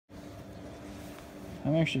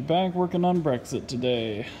I'm actually back working on Brexit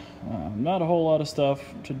today. Not a whole lot of stuff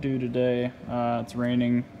to do today. It's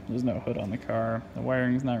raining, there's no hood on the car, the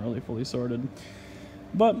wiring's not really fully sorted.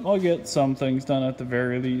 But I'll get some things done at the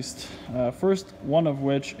very least. First one of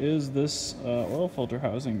which is this oil filter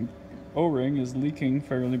housing O-ring is leaking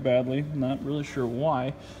fairly badly. Not really sure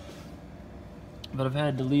why, but I've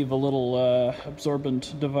had to leave a little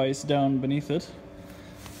absorbent device down beneath it.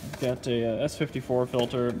 I've got a S54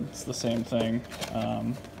 filter. It's the same thing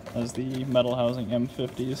as the metal housing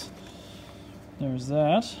M50s. There's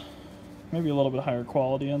that. Maybe a little bit higher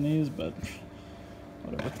quality on these, but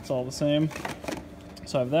whatever, it's all the same.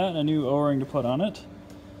 So I have that and a new O-ring to put on it.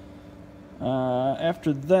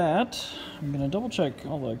 After that, I'm going to double check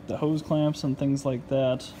all the hose clamps and things like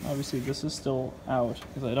that. Obviously this is still out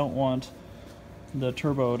because I don't want the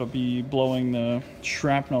turbo to be blowing the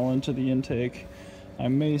shrapnel into the intake. I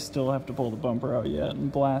may still have to pull the bumper out yet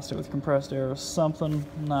and blast it with compressed air or something.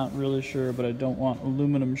 Not really sure, but I don't want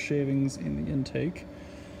aluminum shavings in the intake.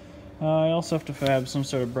 I also have to fab some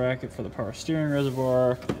sort of bracket for the power steering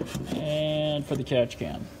reservoir and for the catch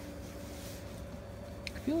can.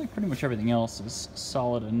 I feel like pretty much everything else is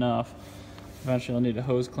solid enough. Eventually I'll need a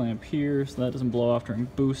hose clamp here so that doesn't blow off during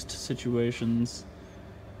boost situations.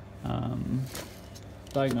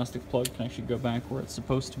 Diagnostic plug can actually go back where it's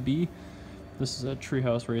supposed to be. This is a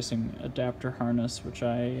Treehouse Racing adapter harness, which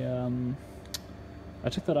I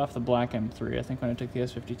took that off the black M3, I think, when I took the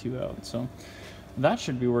S52 out. So that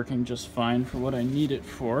should be working just fine for what I need it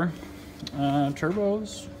for.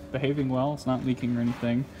 Turbo's behaving well, it's not leaking or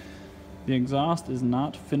anything. The exhaust is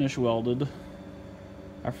not finish welded.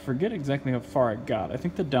 I forget exactly how far it got. I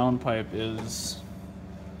think the downpipe is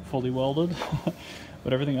fully welded,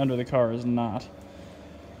 but everything under the car is not.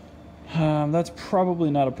 That's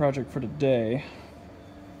probably not a project for today.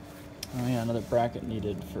 Oh yeah, another bracket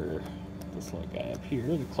needed for this little guy up here,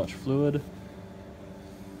 the clutch fluid.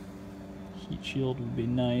 Heat shield would be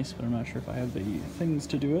nice, but I'm not sure if I have the things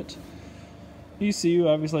to do it. ECU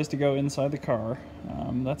obviously has to go inside the car.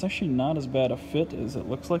 That's actually not as bad a fit as it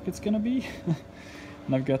looks like it's going to be.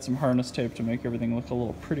 And I've got some harness tape to make everything look a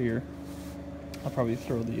little prettier. I'll probably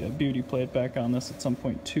throw the beauty plate back on this at some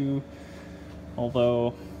point too.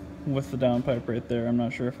 Although, with the downpipe right there, I'm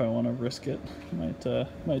not sure if I want to risk it.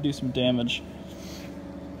 Might do some damage.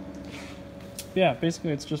 Yeah,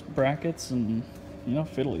 basically it's just brackets and, you know,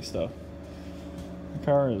 fiddly stuff. The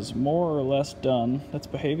car is more or less done. It's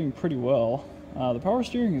behaving pretty well. The power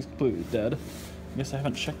steering is completely dead. I guess I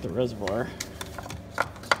haven't checked the reservoir.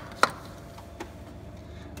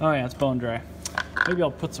 Oh yeah, it's bone dry. Maybe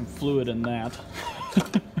I'll put some fluid in that.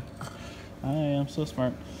 I am so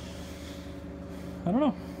smart. I don't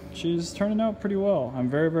know. She's turning out pretty well. I'm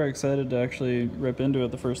very, very excited to actually rip into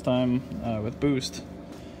it the first time with boost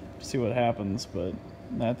to see what happens, but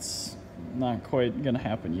that's not quite gonna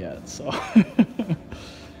happen yet, so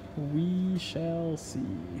we shall see.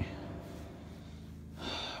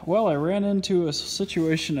 Well, I ran into a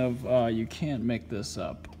situation of you can't make this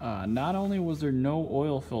up. Not only was there no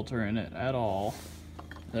oil filter in it at all,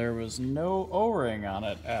 there was no O-ring on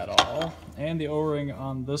it at all, and the O-ring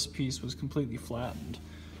on this piece was completely flattened.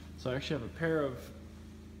 So I actually have a pair of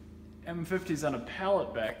M50s on a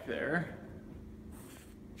pallet back there.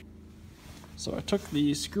 So I took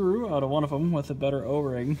the screw out of one of them with a better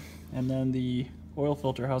O-ring, and then the oil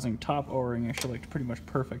filter housing top O-ring actually looked pretty much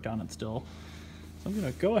perfect on it still. So I'm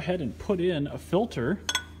gonna go ahead and put in a filter,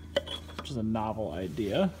 which is a novel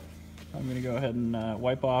idea. I'm gonna go ahead and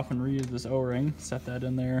wipe off and reuse this O-ring, set that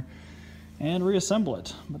in there, and reassemble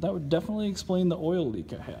it. But that would definitely explain the oil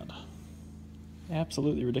leak I had.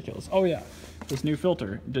 Absolutely ridiculous. Oh yeah, this new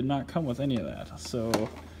filter did not come with any of that, so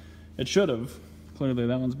it should have. Clearly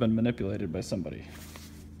that one's been manipulated by somebody.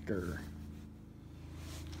 Grr.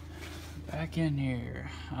 Back in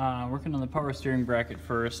here. Working on the power steering bracket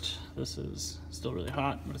first. This is still really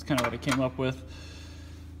hot, but it's kind of what I came up with.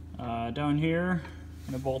 Down here,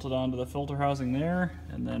 I'm gonna bolt it onto the filter housing there,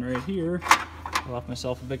 and then right here, I left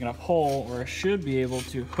myself a big enough hole where I should be able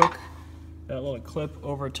to hook that little clip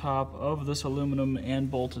over top of this aluminum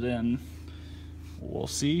and bolt it in. We'll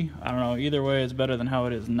see. I don't know, either way it's better than how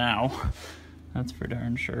it is now. That's for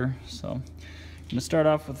darn sure. So I'm gonna start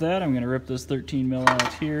off with that. I'm gonna rip this 13 mil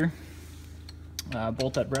out here,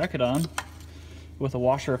 bolt that bracket on with a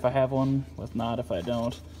washer if I have one, with not if I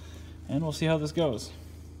don't, and we'll see how this goes.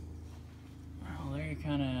 Well, there you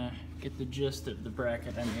kind of get the gist of the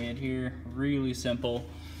bracket I made here. Really simple,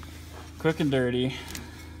 quick and dirty.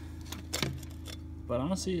 But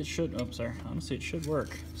honestly, it should. Oh, sorry. Honestly, it should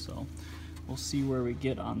work. So we'll see where we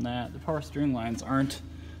get on that. The power steering lines aren't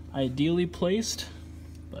ideally placed,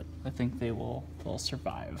 but I think they'll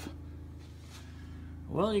survive.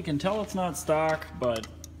 Well, you can tell it's not stock, but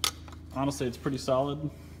honestly it's pretty solid.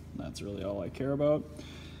 That's really all I care about.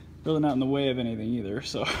 Really not in the way of anything either,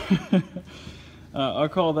 so I'll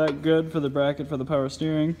call that good for the bracket for the power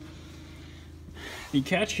steering. The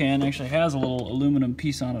catch can actually has a little aluminum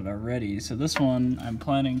piece on it already, so this one I'm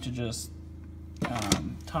planning to just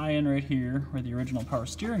tie in right here where the original power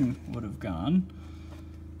steering would have gone,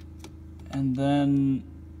 and then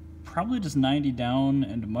probably just 90 down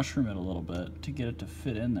and mushroom it a little bit to get it to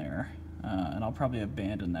fit in there. And I'll probably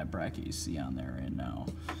abandon that bracket you see on there right now,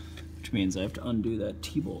 which means I have to undo that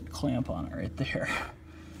T-bolt clamp on it right there.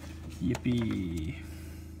 Yippee.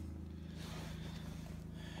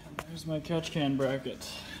 There's my catch can bracket.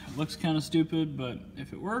 It looks kind of stupid, but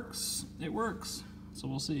if it works, it works. So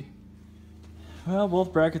we'll see. Well,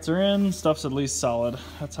 both brackets are in. Stuff's at least solid.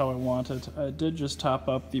 That's how I want it. I did just top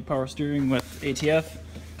up the power steering with ATF.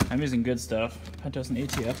 I'm using good stuff. Pentos and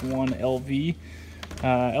ATF1 LV.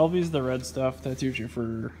 LV is the red stuff. That's usually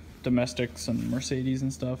for domestics and Mercedes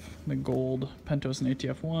and stuff. The gold Pentos and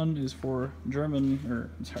ATF1 is for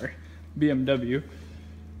BMW.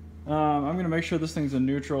 I'm gonna make sure this thing's in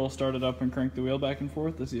neutral, start it up and crank the wheel back and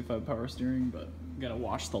forth to see if I have power steering, but I gotta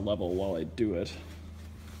watch the level while I do it.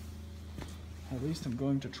 At least I'm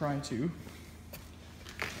going to try to.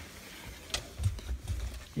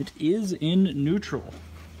 It is in neutral.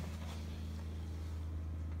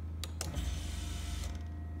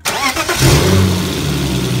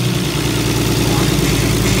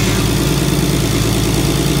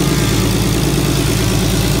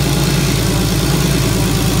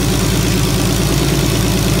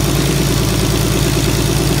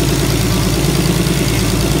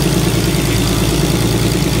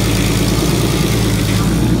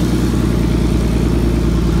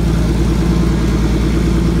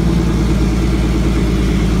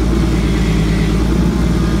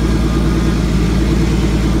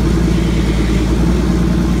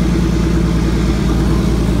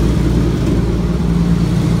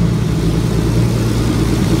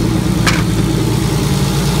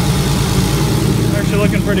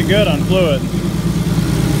 Looking pretty good on fluid.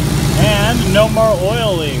 And no more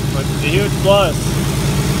oil leak, which is a huge plus.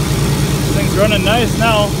 This thing's running nice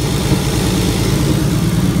now.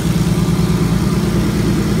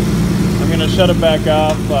 I'm gonna shut it back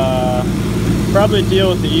off, probably deal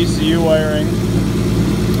with the ECU wiring,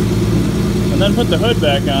 and then put the hood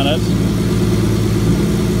back on it.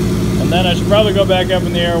 And then I should probably go back up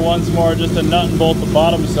in the air once more just to nut and bolt the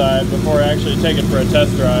bottom side before I actually take it for a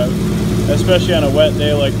test drive. Especially on a wet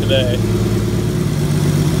day like today.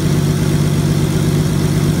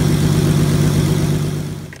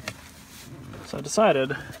 So I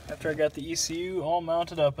decided, after I got the ECU all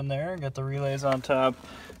mounted up in there, got the relays on top,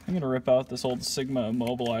 I'm going to rip out this old Sigma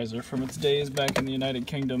immobilizer from its days back in the United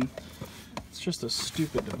Kingdom. It's just a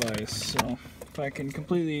stupid device, so if I can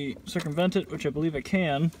completely circumvent it, which I believe I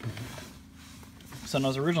can, so when I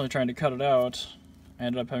was originally trying to cut it out, I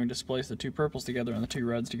ended up having to splice the two purples together and the two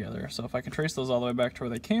reds together. So if I can trace those all the way back to where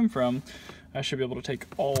they came from, I should be able to take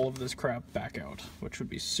all of this crap back out, which would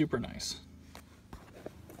be super nice.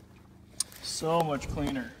 So much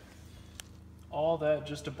cleaner. All that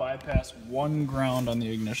just to bypass one ground on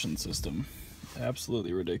the ignition system.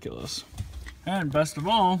 Absolutely ridiculous. And best of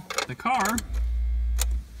all, the car,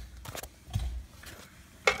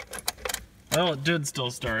 well, it did still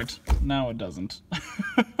start. Now it doesn't.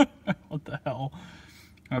 What the hell?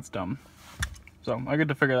 That's dumb. So I get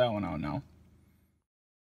to figure that one out now.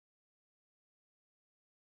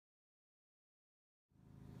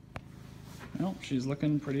 Well, she's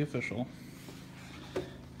looking pretty official.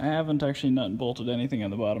 I haven't actually nut and bolted anything on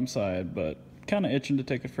the bottom side, but kind of itching to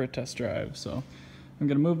take it for a test drive. So I'm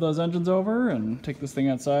gonna move those engines over and take this thing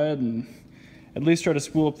outside and at least try to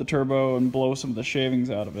spool up the turbo and blow some of the shavings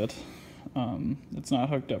out of it. It's not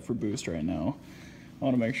hooked up for boost right now. I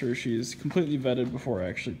want to make sure she's completely vetted before I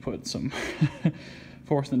actually put some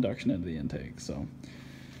forced induction into the intake. So,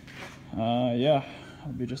 yeah,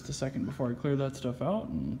 it'll be just a second before I clear that stuff out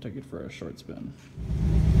and take it for a short spin.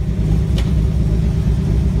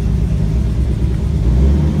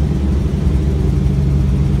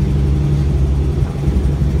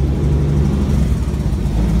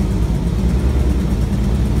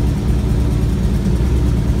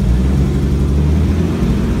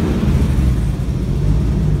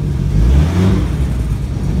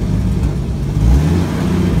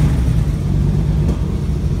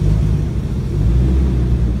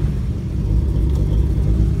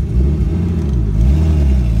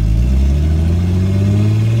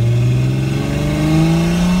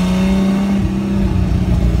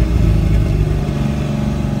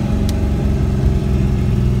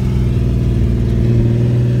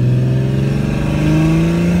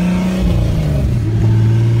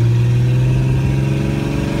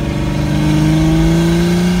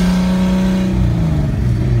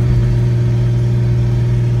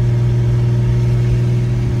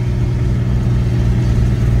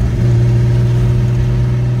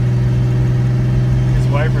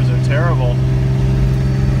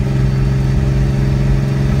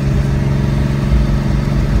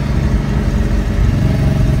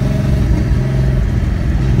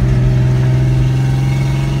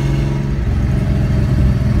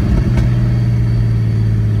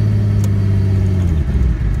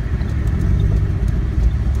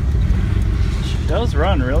 does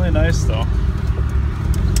run really nice though.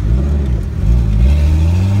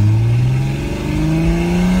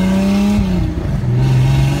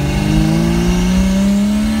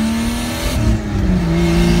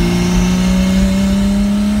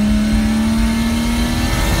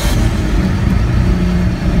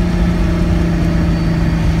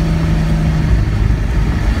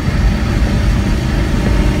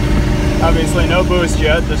 Obviously no boost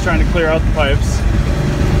yet, just trying to clear out the pipes.